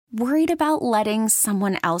Worried about letting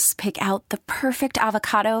someone else pick out the perfect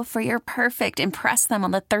avocado for your perfect impress them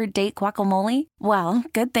on the third date guacamole? Well,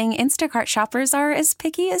 good thing Instacart shoppers are as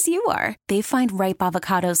picky as you are. They find ripe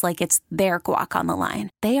avocados like it's their guac on the line.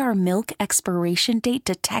 They are milk expiration date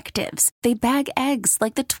detectives. They bag eggs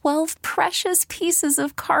like the 12 precious pieces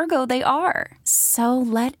of cargo they are. So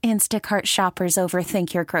let Instacart shoppers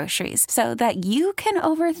overthink your groceries so that you can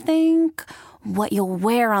overthink what you'll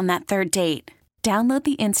wear on that third date. Download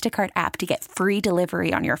the Instacart app to get free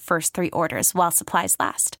delivery on your first 3 orders while supplies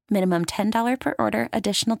last. Minimum $10 per order.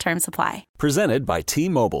 Additional terms apply. Presented by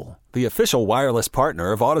T-Mobile, the official wireless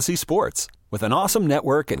partner of Odyssey Sports. With an awesome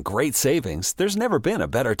network and great savings, there's never been a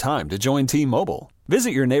better time to join T-Mobile. Visit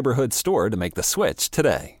your neighborhood store to make the switch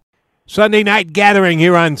today. Sunday night gathering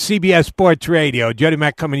here on CBS Sports Radio. Jody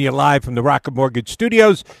Mack coming to you live from the Rocket Mortgage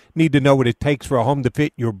Studios. Need to know what it takes for a home to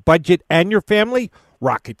fit your budget and your family?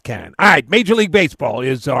 Rocket can. All right, Major League Baseball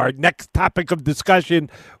is our next topic of discussion.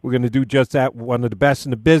 We're going to do just that. One of the best in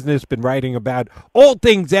the business, been writing about all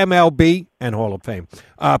things MLB and Hall of Fame.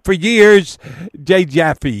 For years, Jay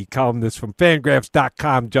Jaffe, columnist from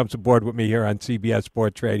FanGraphs.com, jumps aboard with me here on CBS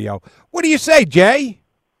Sports Radio. What do you say, Jay?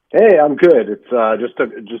 Hey, I'm good. It's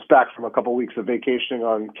just back from a couple weeks of vacationing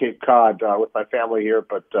on Cape Cod with my family here,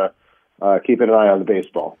 but keeping an eye on the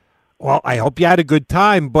baseball. Well, I hope you had a good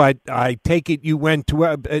time, but I take it you went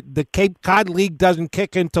to the Cape Cod League doesn't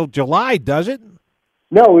kick until July, does it?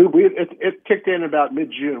 No, it kicked in about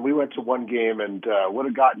mid-June. We went to one game and would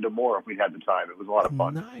have gotten to more if we had the time. It was a lot of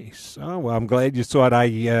fun. Nice. Oh, well, I'm glad you saw it.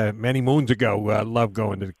 I many moons ago loved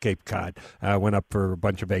going to Cape Cod. Went up for a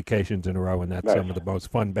bunch of vacations in a row, and that's nice. Some of the most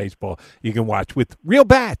fun baseball you can watch with real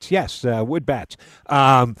bats. Yes, wood bats.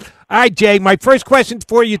 All right, Jay, my first question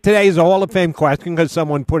for you today is a Hall of Fame question because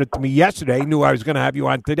someone put it to me yesterday, knew I was going to have you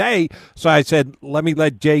on today. So I said, let me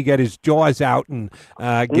let Jay get his jaws out and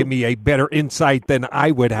give me a better insight than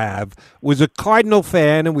I would have. Was a Cardinal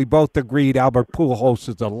fan, and we both agreed Albert Pujols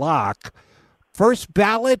is a lock. First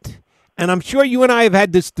ballot, and I'm sure you and I have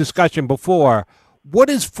had this discussion before. What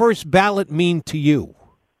does first ballot mean to you?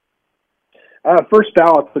 First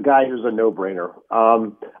ballot's the guy who's a no-brainer.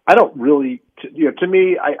 I don't really, to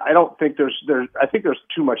me, I don't think I think there's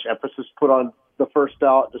too much emphasis put on the first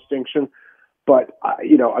ballot distinction. But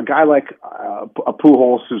a guy like a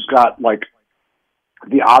Pujols who's got like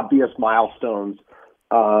the obvious milestones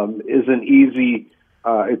is an easy.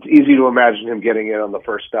 It's easy to imagine him getting in on the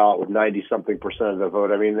first ballot with 90-something% of the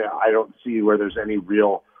vote. I mean, I don't see where there's any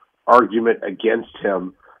real argument against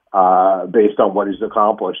him. Based on what he's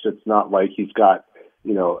accomplished. It's not like he's got,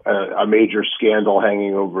 a major scandal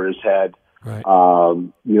hanging over his head, right.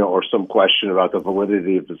 Or some question about the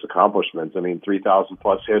validity of his accomplishments. I mean, 3,000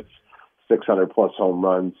 plus hits, 600 plus home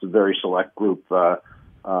runs, a very select group of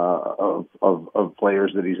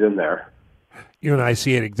players that he's in there. You and I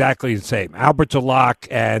see it exactly the same. Albert's a lock,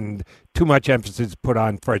 and too much emphasis put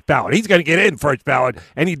on first ballot. He's going to get in first ballot,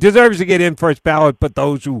 and he deserves to get in first ballot, but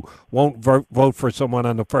those who won't vote for someone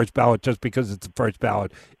on the first ballot just because it's the first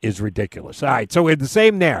ballot is ridiculous. All right, so we're the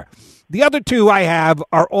same there. The other two I have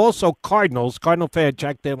are also Cardinals. Cardinal fan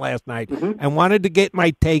checked in last night and wanted to get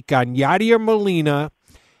my take on Yadier Molina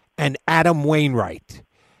and Adam Wainwright.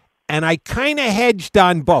 And I kind of hedged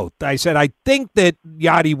on both. I said, I think that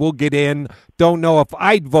Yachty will get in. Don't know if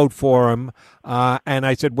I'd vote for him. And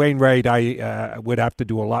I said, Wainwright, I would have to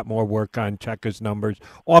do a lot more work on, check his numbers.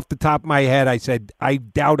 Off the top of my head, I said, I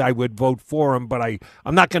doubt I would vote for him, but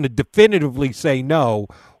I'm not going to definitively say no.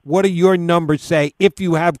 What do your numbers say if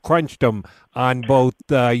you have crunched them on both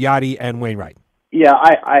Yachty and Wainwright? Yeah,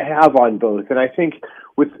 I have on both. And I think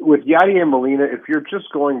with Yadier Molina, if you're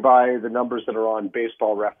just going by the numbers that are on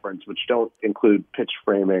Baseball Reference, which don't include pitch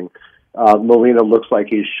framing, Molina looks like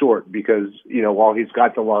he's short because, while he's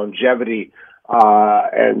got the longevity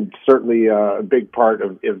and certainly a big part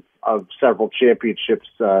of several championships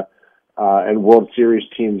and World Series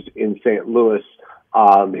teams in St. Louis,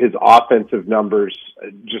 his offensive numbers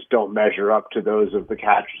just don't measure up to those of the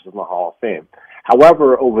catchers in the Hall of Fame.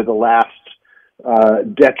 However, over the last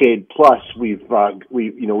decade plus, we've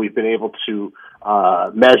been able to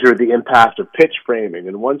measure the impact of pitch framing,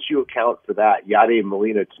 and once you account for that, Yadier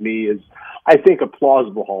Molina to me is, I think, a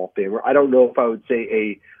plausible Hall of Famer. I don't know if I would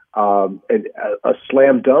say a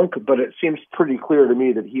slam dunk, but it seems pretty clear to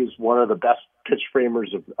me that he is one of the best pitch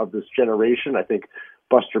framers of this generation. I think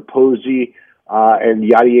Buster Posey and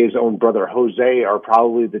Yadier's own brother Jose are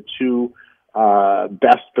probably the two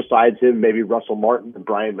best besides him, maybe Russell Martin and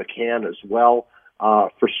Brian McCann as well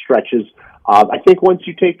for stretches. I think once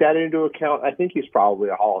you take that into account, I think he's probably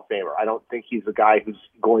a Hall of Famer. I don't think he's a guy who's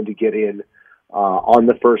going to get in on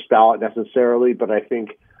the first ballot necessarily, but I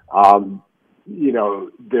think that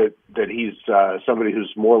he's somebody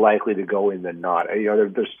who's more likely to go in than not.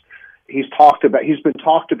 He's been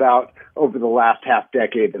talked about over the last half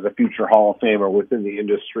decade as a future Hall of Famer within the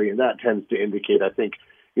industry, and that tends to indicate, I think,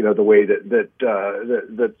 the way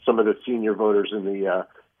that some of the senior voters in the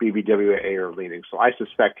BBWA are leaning. So I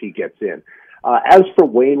suspect he gets in. As for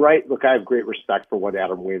Wainwright, look, I have great respect for what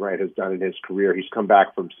Adam Wainwright has done in his career. He's come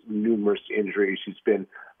back from numerous injuries. He's been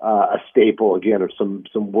a staple, again, of some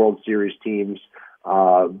World Series teams.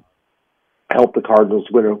 Helped the Cardinals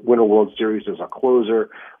win a World Series as a closer.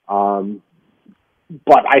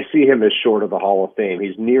 But I see him as short of the Hall of Fame.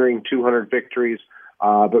 He's nearing 200 victories,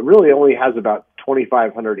 but really only has about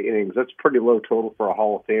 2,500 innings. That's pretty low total for a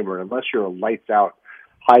Hall of Famer. And unless you're a lights-out,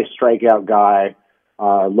 high strikeout guy,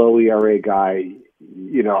 low ERA guy,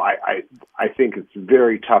 I think it's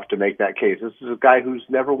very tough to make that case. This is a guy who's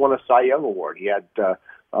never won a Cy Young Award. He had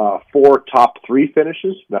 4 top 3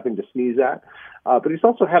 finishes, nothing to sneeze at. But he's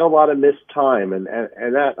also had a lot of missed time, and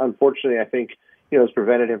that, unfortunately, I think, has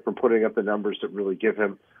prevented him from putting up the numbers that really give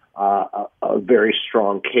him a very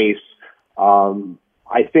strong case.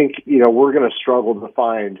 I think we're going to struggle to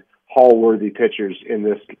find Hall-worthy pitchers in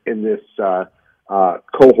this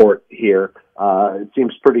cohort here. It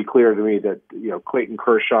seems pretty clear to me that Clayton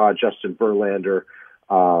Kershaw, Justin Verlander,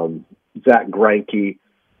 Zach Greinke,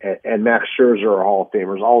 and Max Scherzer are Hall of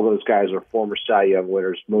Famers. All of those guys are former Cy Young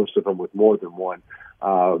winners, most of them with more than one.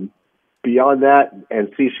 Beyond that, and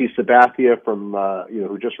CC Sabathia from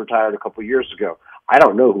who just retired a couple years ago, I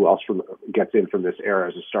don't know who else gets in from this era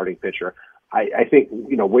as a starting pitcher. I think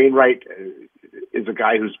Wainwright is a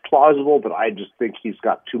guy who's plausible, but I just think he's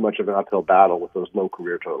got too much of an uphill battle with those low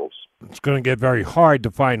career totals. It's going to get very hard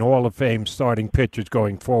to find Hall of Fame starting pitchers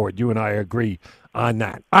going forward. You and I agree on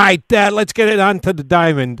that. All right, let's get it on to the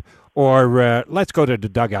diamond, or let's go to the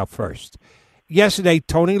dugout first. Yesterday,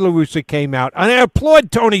 Tony La Russa came out, and I applaud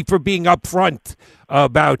Tony for being upfront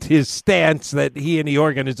about his stance that he and the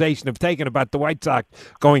organization have taken about the White Sox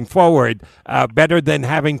going forward, better than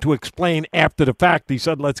having to explain after the fact. He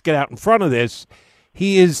said, let's get out in front of this.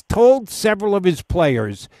 He has told several of his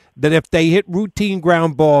players that if they hit routine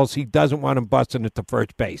ground balls, he doesn't want them busting it to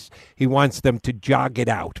first base. He wants them to jog it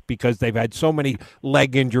out because they've had so many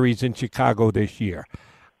leg injuries in Chicago this year.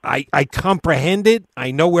 I comprehend it. I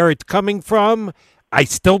know where it's coming from. I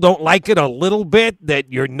still don't like it a little bit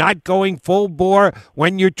that you're not going full bore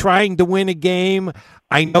when you're trying to win a game.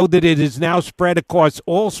 I know that it is now spread across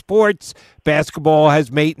all sports. Basketball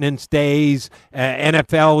has maintenance days.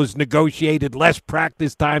 NFL has negotiated less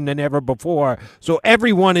practice time than ever before. So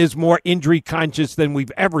everyone is more injury conscious than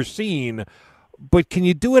we've ever seen. But can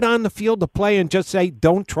you do it on the field of play and just say,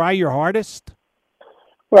 don't try your hardest?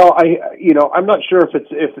 Well, I'm not sure if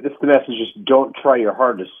the message is don't try your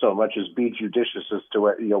hardest so much as be judicious as to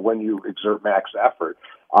when you exert max effort.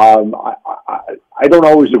 I don't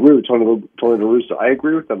always agree with Tony La Russa. I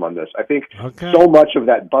agree with them on this. I think so much of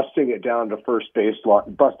that busting it down to first base on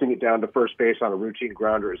a routine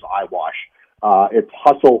grounder is eyewash. It's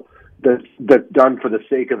hustle that's done for the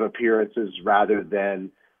sake of appearances rather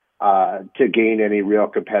than to gain any real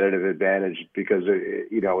competitive advantage, because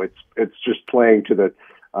it's just playing to the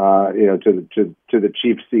to the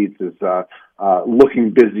cheap seats is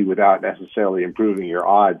looking busy without necessarily improving your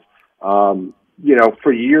odds.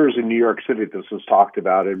 For years in New York City, this was talked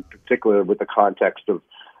about, in particular with the context of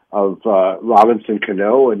Robinson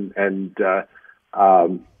Cano, and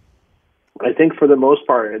I think for the most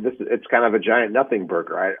part, it's kind of a giant nothing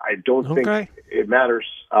burger. I don't think it matters.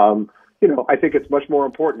 I think it's much more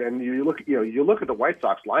important. And you look at the White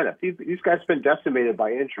Sox lineup. These guys have been decimated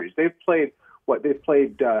by injuries. They've played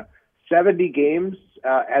 70 games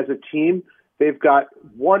as a team. They've got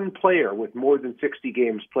one player with more than 60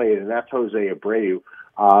 games played, and that's Jose Abreu.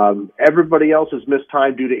 Everybody else has missed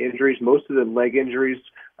time due to injuries, most of them leg injuries.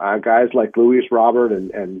 Guys like Luis Robert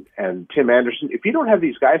and Tim Anderson. If you don't have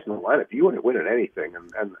these guys in the lineup, you wouldn't win at anything.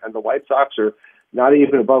 And the White Sox are not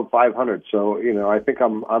even above 500. So I think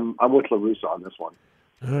I'm with La Russa on this one.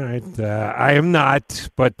 All right, I am not,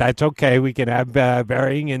 but that's okay. We can have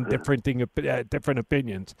varying and different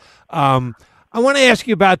opinions. I want to ask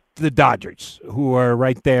you about the Dodgers, who are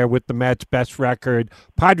right there with the Mets' best record.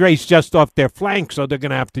 Padres just off their flank, so they're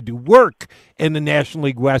going to have to do work in the National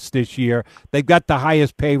League West this year. They've got the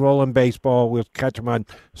highest payroll in baseball. We'll catch them on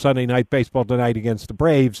Sunday Night Baseball tonight against the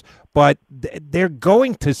Braves. But they're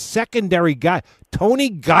going to secondary guy. Tony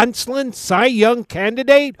Gonsolin, Cy Young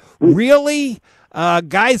candidate? Really?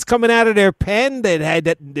 Guys coming out of their pen that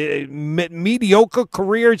had mediocre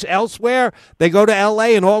careers elsewhere, they go to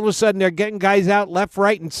L.A. and all of a sudden they're getting guys out left,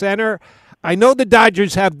 right, and center. I know the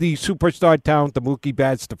Dodgers have the superstar talent, the Mookie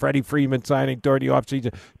Betts, the Freddie Freeman signing during the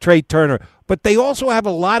offseason, Trey Turner, but they also have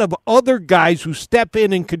a lot of other guys who step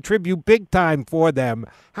in and contribute big time for them.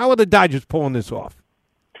 How are the Dodgers pulling this off?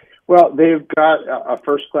 Well, they've got a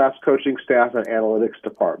first-class coaching staff and analytics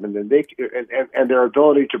department, and their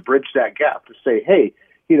ability to bridge that gap to say, hey,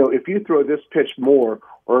 if you throw this pitch more,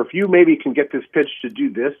 or if you maybe can get this pitch to do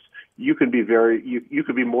this, you can be you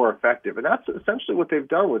could be more effective, and that's essentially what they've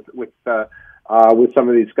done with some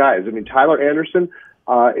of these guys. I mean, Tyler Anderson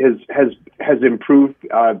has improved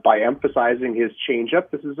by emphasizing his changeup.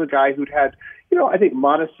 This is a guy who'd had I think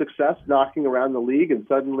modest success knocking around the league, and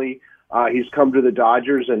suddenly he's come to the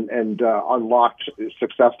Dodgers and unlocked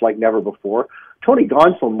success like never before. Tony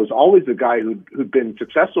Gonsolin was always a guy who'd been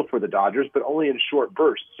successful for the Dodgers, but only in short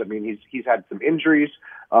bursts. I mean, he's had some injuries.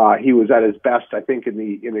 He was at his best, I think, in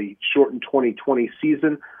the shortened 2020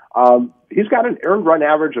 season. He's got an earned run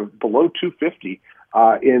average of below 250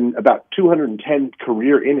 in about 210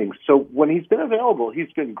 career innings. So when he's been available,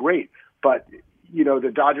 he's been great. But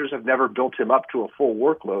the Dodgers have never built him up to a full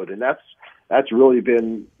workload, and that's really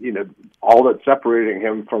been all that's separating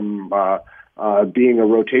him from being a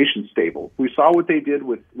rotation staple. We saw what they did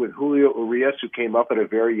with Julio Urias, who came up at a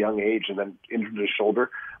very young age and then injured his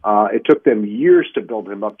shoulder. It took them years to build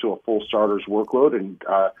him up to a full starter's workload, and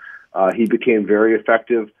he became very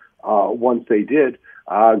effective once they did.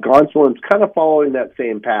 Gonsolin's kind of following that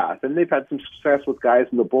same path, and they've had some success with guys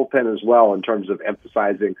in the bullpen as well in terms of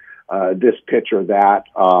emphasizing this pitch or that.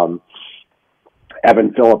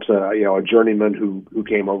 Evan Phillips, a journeyman who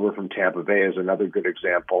came over from Tampa Bay, is another good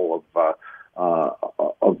example of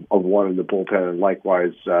one in the bullpen, and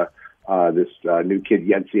likewise this new kid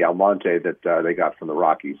Yency Almonte that they got from the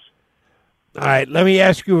Rockies. All right, let me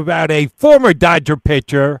ask you about a former Dodger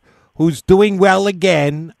pitcher who's doing well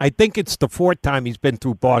again. I think it's the fourth time he's been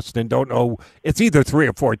through Boston. Don't know. It's either 3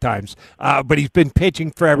 or 4 times. But he's been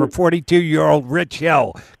pitching forever. 42-year-old Rich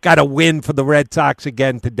Hill got a win for the Red Sox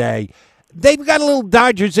again today. They've got a little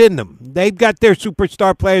Dodgers in them. They've got their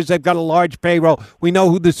superstar players. They've got a large payroll. We know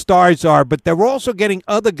who the stars are, but they're also getting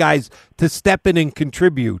other guys to step in and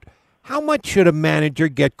contribute. How much should a manager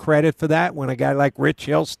get credit for that when a guy like Rich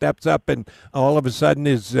Hill steps up and all of a sudden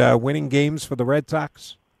is winning games for the Red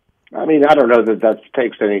Sox? I mean, I don't know that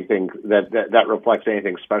takes anything that reflects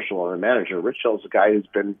anything special on a manager. Rich Hill's a guy who's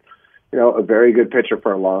been, a very good pitcher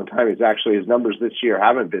for a long time. His numbers this year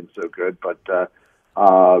haven't been so good, but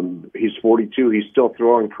he's 42. He's still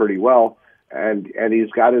throwing pretty well, and he's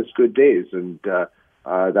got his good days, and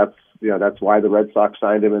that's why the Red Sox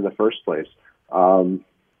signed him in the first place.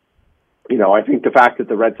 I think the fact that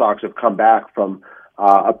the Red Sox have come back from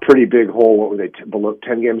a pretty big hole. What were they, below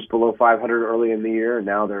 10 games below 500 early in the year, and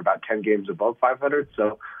now they're about 10 games above 500.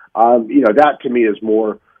 So, that to me is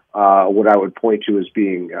more what I would point to as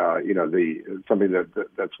being, something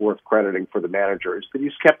that's worth crediting for the manager is that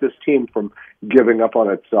he's kept this team from giving up on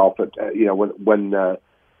itself. When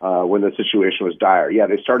the situation was dire. Yeah,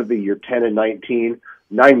 they started the year 10-19,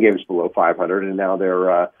 9 games below 500, and now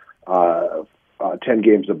they're 10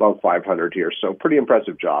 games above 500 here. So, pretty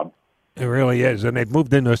impressive job. It really is, and they've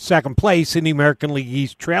moved into second place in the American League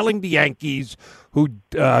East, trailing the Yankees, who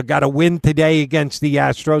got a win today against the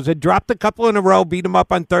Astros. They dropped a couple in a row, beat them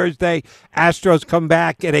up on Thursday. Astros come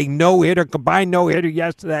back at a no-hitter, combined no-hitter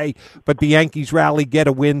yesterday, but the Yankees rally, get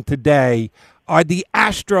a win today. Are the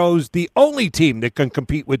Astros the only team that can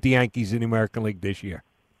compete with the Yankees in the American League this year?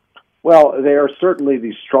 Well, they are certainly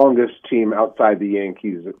the strongest team outside the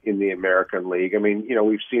Yankees in the American League. I mean,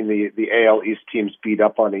 we've seen the AL East teams beat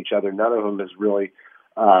up on each other. None of them has really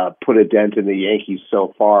put a dent in the Yankees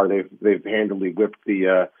so far. They've handily whipped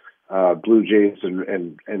the Blue Jays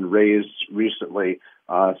and Rays recently.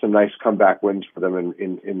 Some nice comeback wins for them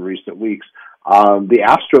in recent weeks. The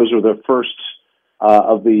Astros are the first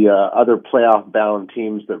of the other playoff-bound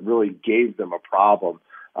teams that really gave them a problem,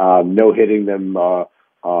 no-hitting them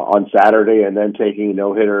on Saturday, and then taking a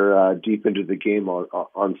no-hitter deep into the game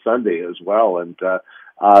on Sunday as well. And,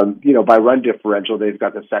 by run differential, they've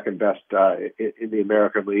got the second best in the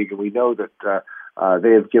American League, and we know that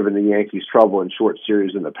they have given the Yankees trouble in short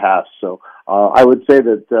series in the past. So I would say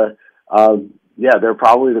that, they're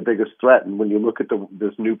probably the biggest threat. And when you look at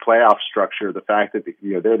this new playoff structure, the fact that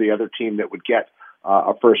they're the other team that would get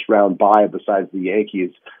a first-round bye besides the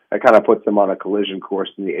Yankees, that kind of puts them on a collision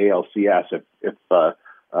course in the ALCS if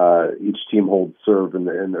each team holds serve in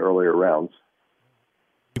the earlier rounds.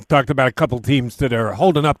 You've talked about a couple teams that are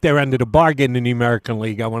holding up their end of the bargain in the American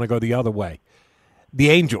League. I want to go the other way. The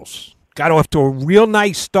Angels got off to a real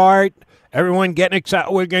nice start. Everyone getting excited.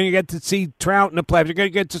 We're going to get to see Trout in the playoffs. We're going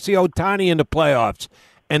to get to see Ohtani in the playoffs.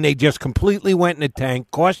 and they just completely went in the tank,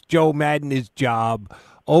 cost Joe Madden his job.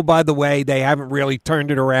 Oh, by the way, they haven't really turned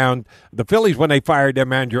it around. The Phillies, when they fired their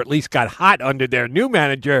manager, at least got hot under their new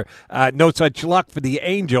manager. No such luck for the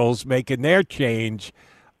Angels making their change.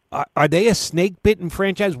 Are they a snake-bitten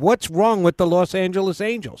franchise? What's wrong with the Los Angeles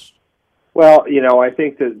Angels? Well, I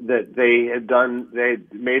think that they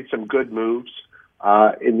made some good moves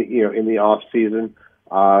in the off season.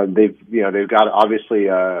 They've got obviously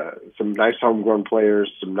some nice homegrown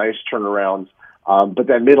players, some nice turnarounds, but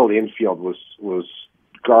that middle infield was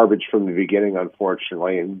garbage from the beginning,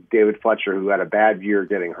 unfortunately. And David Fletcher, who had a bad year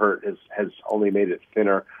getting hurt, has only made it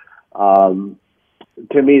thinner.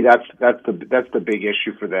 To me, that's the big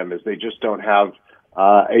issue for them, is they just don't have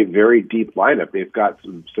a very deep lineup. They've got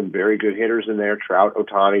some very good hitters in there. Trout,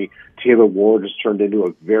 Ohtani, Taylor Ward has turned into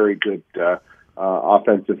a very good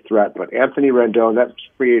offensive threat. But Anthony Rendon, that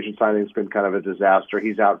free agent signing has been kind of a disaster.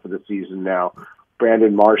 He's out for the season now.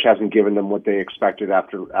 Brandon Marsh hasn't given them what they expected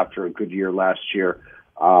after a good year last year.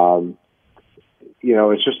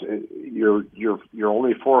 It's just you're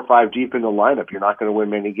only 4 or 5 deep in the lineup. You're not going to win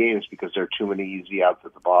many games because there are too many easy outs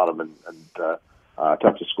at the bottom and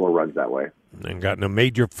tough to score runs that way. And got in a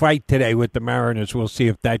major fight today with the Mariners. We'll see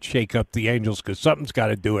if that shake up the Angels, because something's got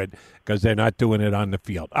to do it, because they're not doing it on the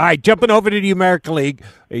field. All right, jumping over to the American League,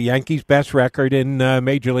 the Yankees' best record in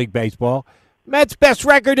Major League Baseball. Mets' best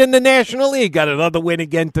record in the National League. Got another win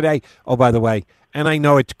again today. Oh, by the way, and I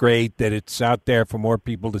know it's great that it's out there for more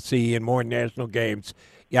people to see and more national games.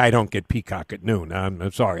 Yeah, I don't get Peacock at noon.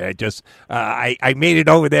 I'm sorry. I just I made it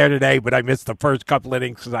over there today, but I missed the first couple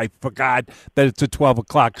innings because I forgot that it's a 12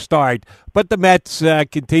 o'clock start. But the Mets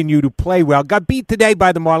continue to play well. Got beat today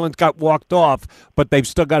by the Marlins, got walked off, but they've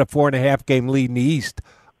still got a 4.5 game lead in the East.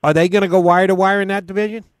 Are they going to go wire to wire in that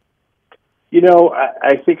division?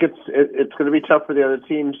 I think it's going to be tough for the other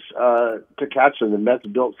teams to catch them. The Mets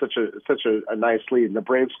built such a nice lead, and the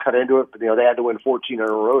Braves cut into it. But they had to win 14 in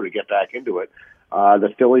a row to get back into it.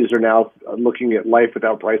 The Phillies are now looking at life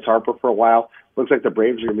without Bryce Harper for a while. Looks like the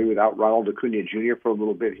Braves are going to be without Ronald Acuna Jr. for a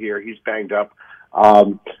little bit here. He's banged up.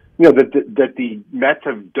 That the Mets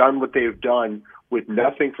have done what they've done with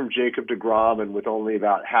nothing from Jacob deGrom and with only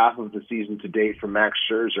about half of the season to date from Max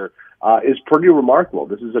Scherzer is pretty remarkable.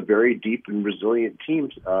 This is a very deep and resilient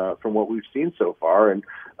team from what we've seen so far. And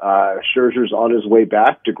Scherzer's on his way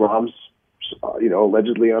back. deGrom's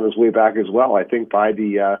allegedly on his way back as well. I think by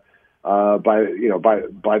the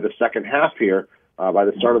second half here, by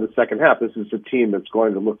the start of the second half, this is a team that's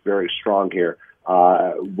going to look very strong here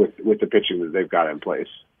with the pitching that they've got in place.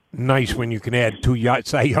 Nice when you can add 2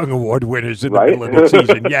 Cy Young Award winners in the middle of the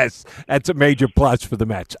season. Yes, that's a major plus for the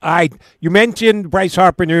Mets. You mentioned Bryce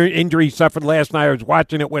Harper injury suffered last night. I was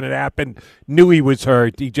watching it when it happened. Knew he was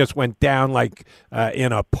hurt. He just went down like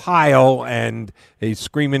in a pile, and he's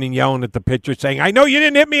screaming and yelling at the pitcher, saying, "I know you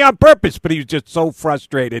didn't hit me on purpose," but he was just so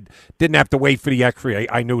frustrated. Didn't have to wait for the X-ray.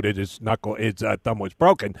 I knew that his thumb was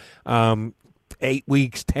broken. 8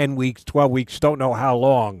 weeks, 10 weeks, 12 weeks, don't know how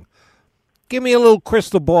long. Give me a little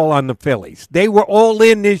crystal ball on the Phillies. They were all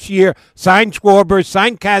in this year. Signed Schwarber,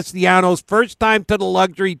 signed Castellanos, first time to the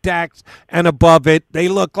luxury tax and above it. They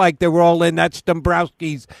look like they were all in. That's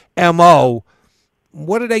Dombrowski's M.O.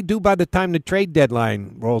 What do they do by the time the trade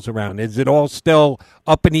deadline rolls around? Is it all still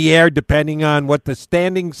up in the air depending on what the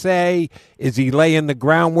standings say? Is he laying the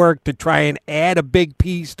groundwork to try and add a big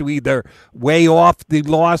piece to either weigh off the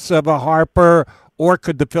loss of a Harper, or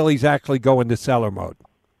could the Phillies actually go into seller mode?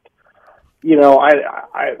 I'm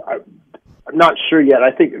not sure yet. I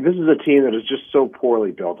think this is a team that is just so poorly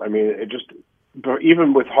built. I mean,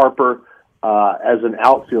 even with Harper as an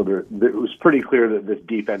outfielder, it was pretty clear that this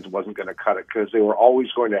defense wasn't going to cut it, because they were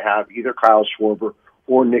always going to have either Kyle Schwarber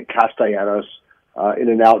or Nick Castellanos in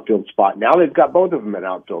an outfield spot. Now they've got both of them in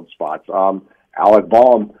outfield spots. Alec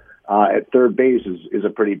Baum at third base is a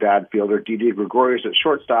pretty bad fielder. Didi Gregorius at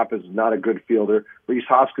shortstop is not a good fielder. Rhys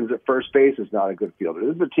Hoskins at first base is not a good fielder.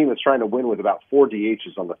 This is a team that's trying to win with about 4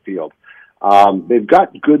 DHs on the field. They've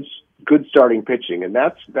got good starting pitching, and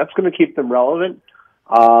that's going to keep them relevant.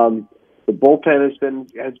 The bullpen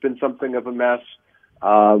has been something of a mess.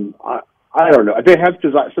 I don't know. They have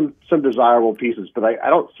some desirable pieces, but I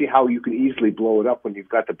don't see how you can easily blow it up when you've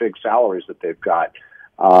got the big salaries that they've got.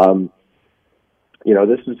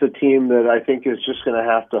 This is a team that I think is just going to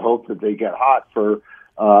have to hope that they get hot for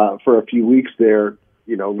a few weeks there,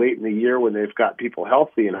 late in the year when they've got people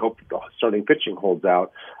healthy, and hope that the starting pitching holds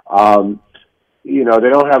out. They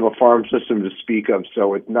don't have a farm system to speak of,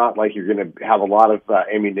 so it's not like you're going to have a lot of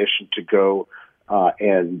ammunition to go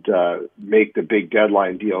and make the big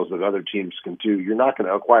deadline deals that other teams can do. You're not going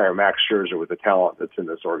to acquire Max Scherzer with the talent that's in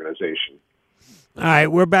this organization. All right,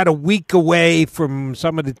 we're about a week away from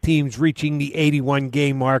some of the teams reaching the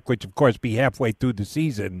 81-game mark, which, of course, be halfway through the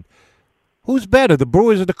season. Who's better, the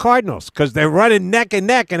Brewers or the Cardinals? Because they're running neck and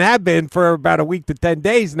neck and have been for about a week to 10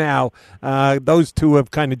 days now. Those two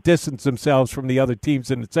have kind of distanced themselves from the other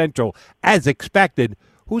teams in the Central, as expected.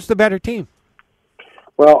 Who's the better team?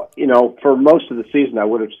 Well, for most of the season, I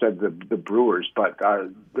would have said the Brewers, but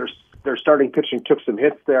their starting pitching took some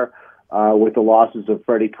hits there with the losses of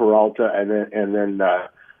Freddie Peralta and then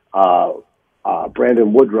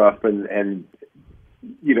Brandon Woodruff, and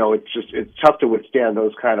it's tough to withstand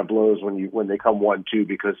those kind of blows when they come 1-2,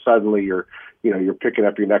 because suddenly you're picking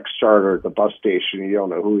up your next starter at the bus station and you don't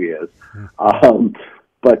know who he is.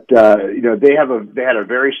 But they had a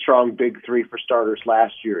very strong big three for starters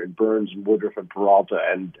last year in Burns and Woodruff and Peralta,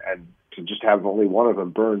 and to just have only one of them,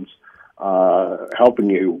 Burns, helping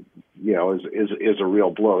you, is a real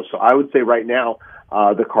blow. So I would say right now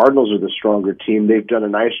the Cardinals are the stronger team. They've done a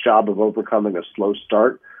nice job of overcoming a slow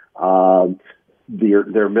start.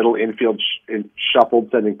 Their middle infield shuffled,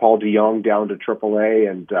 sending Paul DeJong down to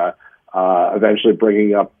AAA, and eventually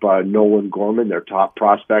bringing up Nolan Gorman, their top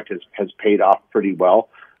prospect, has paid off pretty well.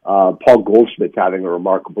 Paul Goldschmidt's having a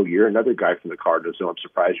remarkable year, another guy from the Cardinals, so I'm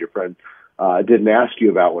surprised your friend didn't ask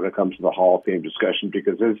you about when it comes to the Hall of Fame discussion,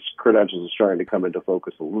 because his credentials are starting to come into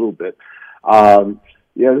focus a little bit.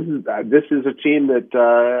 This is a team that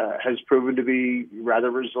has proven to be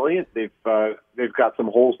rather resilient. They've got some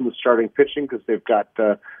holes in the starting pitching because they've got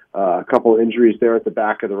a couple of injuries there at the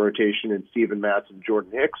back of the rotation in Steven Matz and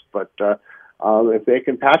Jordan Hicks. But if they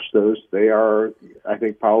can patch those, they are, I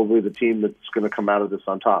think, probably the team that's going to come out of this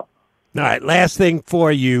on top. All right, last thing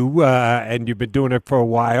for you, and you've been doing it for a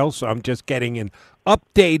while, so I'm just getting an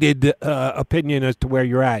updated opinion as to where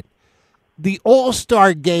you're at. The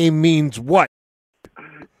All-Star Game means what?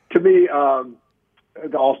 To me,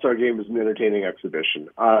 the All-Star Game is an entertaining exhibition.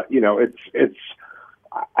 I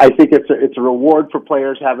think it's a reward for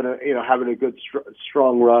players having a good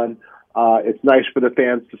strong run. It's nice for the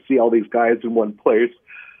fans to see all these guys in one place.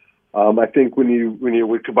 I think when you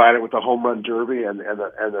would combine it with the home run derby and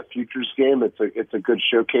the futures game, it's a good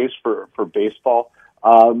showcase for baseball.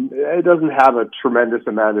 It doesn't have a tremendous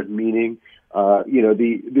amount of meaning.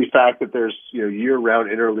 The fact that there's year-round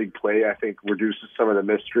interleague play, I think, reduces some of the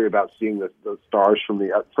mystery about seeing the stars from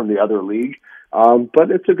the other league. But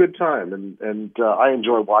it's a good time, and I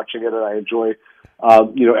enjoy watching it, and I enjoy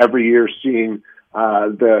every year seeing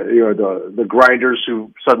the grinders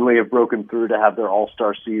who suddenly have broken through to have their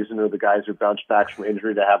all-star season, or the guys who bounced back from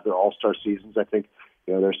injury to have their all-star seasons. I think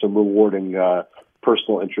there's some rewarding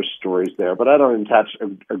personal interest stories there, but I don't attach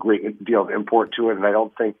a great deal of import to it, and I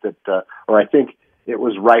don't think that, I think it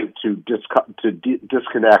was right to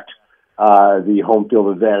disconnect the home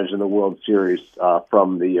field advantage in the World Series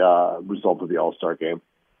from the result of the All-Star Game.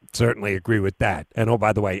 Certainly agree with that. And, oh,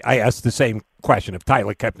 by the way, I asked the same question of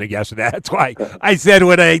Tyler Kepner yesterday. That's why I said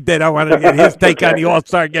what I did. I wanted to get his take on the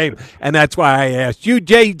All-Star Game, and that's why I asked you.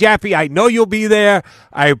 Jay Jaffe, I know you'll be there.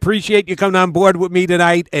 I appreciate you coming on board with me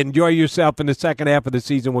tonight. Enjoy yourself in the second half of the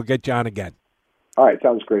season. We'll get you on again. All right,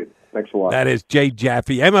 sounds great. Thanks a lot. That is Jay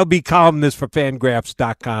Jaffe, MLB columnist for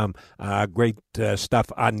FanGraphs.com. Great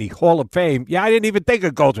stuff on the Hall of Fame. Yeah, I didn't even think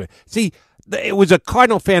of Goldschmidt. See, it was a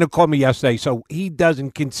Cardinal fan who called me yesterday, so he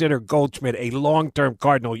doesn't consider Goldschmidt a long-term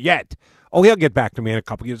Cardinal yet. Oh, he'll get back to me in a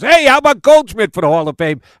couple years. Hey, how about Goldschmidt for the Hall of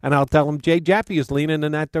Fame? And I'll tell him Jay Jaffe is leaning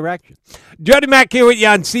in that direction. Jody Mack here with you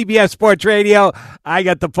on CBS Sports Radio. I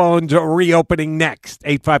got the phones reopening next,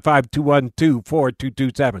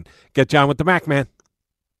 855-212-4227. Get you on with the Mac, man.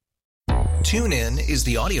 TuneIn is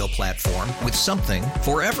the audio platform with something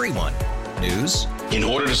for everyone. News. In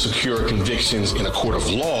order to secure convictions in a court of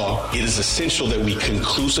law, it is essential that we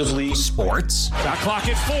conclusively. Sports. Shot clock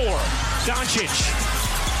at 4. Doncic.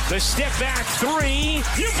 The step back 3.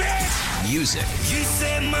 You bet. Music. You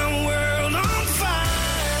set my world on fire.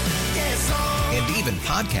 Yes, and even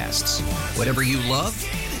podcasts. Whatever you love,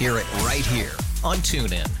 hear it right here on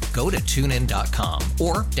TuneIn. Go to TuneIn.com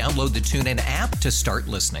or download the TuneIn app to start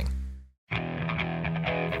listening.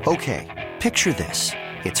 Okay, picture this.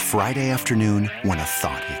 It's Friday afternoon when a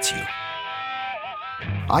thought hits you.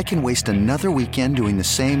 I can waste another weekend doing the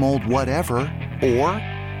same old whatever, or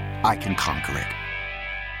I can conquer it.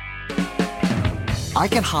 I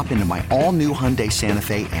can hop into my all-new Hyundai Santa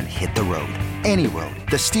Fe and hit the road. Any road.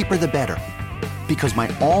 The steeper, the better. Because my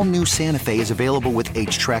all-new Santa Fe is available with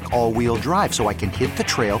H-Track all-wheel drive, so I can hit the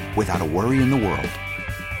trail without a worry in the world.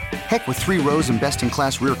 Heck, with 3 rows and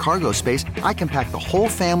best-in-class rear cargo space, I can pack the whole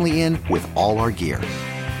family in with all our gear.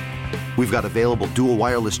 We've got available dual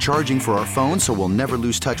wireless charging for our phones, so we'll never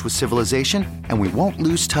lose touch with civilization, and we won't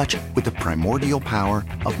lose touch with the primordial power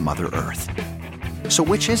of Mother Earth. So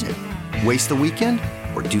which is it? Waste the weekend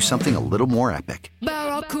or do something a little more epic?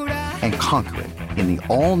 And conquer it in the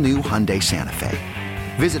all-new Hyundai Santa Fe.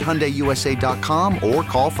 Visit HyundaiUSA.com or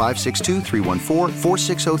call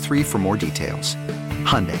 562-314-4603 for more details.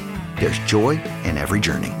 Hyundai, there's joy in every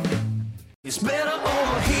journey.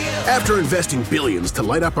 After investing billions to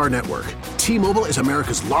light up our network, T-Mobile is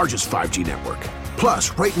America's largest 5G network.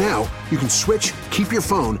 Plus, right now, you can switch, keep your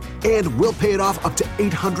phone, and we'll pay it off up to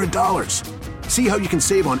 $800. See how you can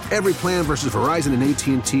save on every plan versus Verizon and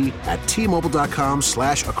AT&T at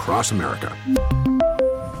T-Mobile.com/across America.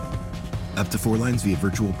 Up to 4 lines via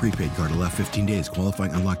virtual prepaid card. Allow 15 days.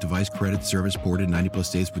 Qualifying unlocked device credit service ported 90+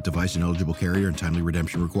 days with device and eligible carrier and timely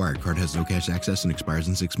redemption required. Card has no cash access and expires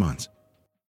in 6 months.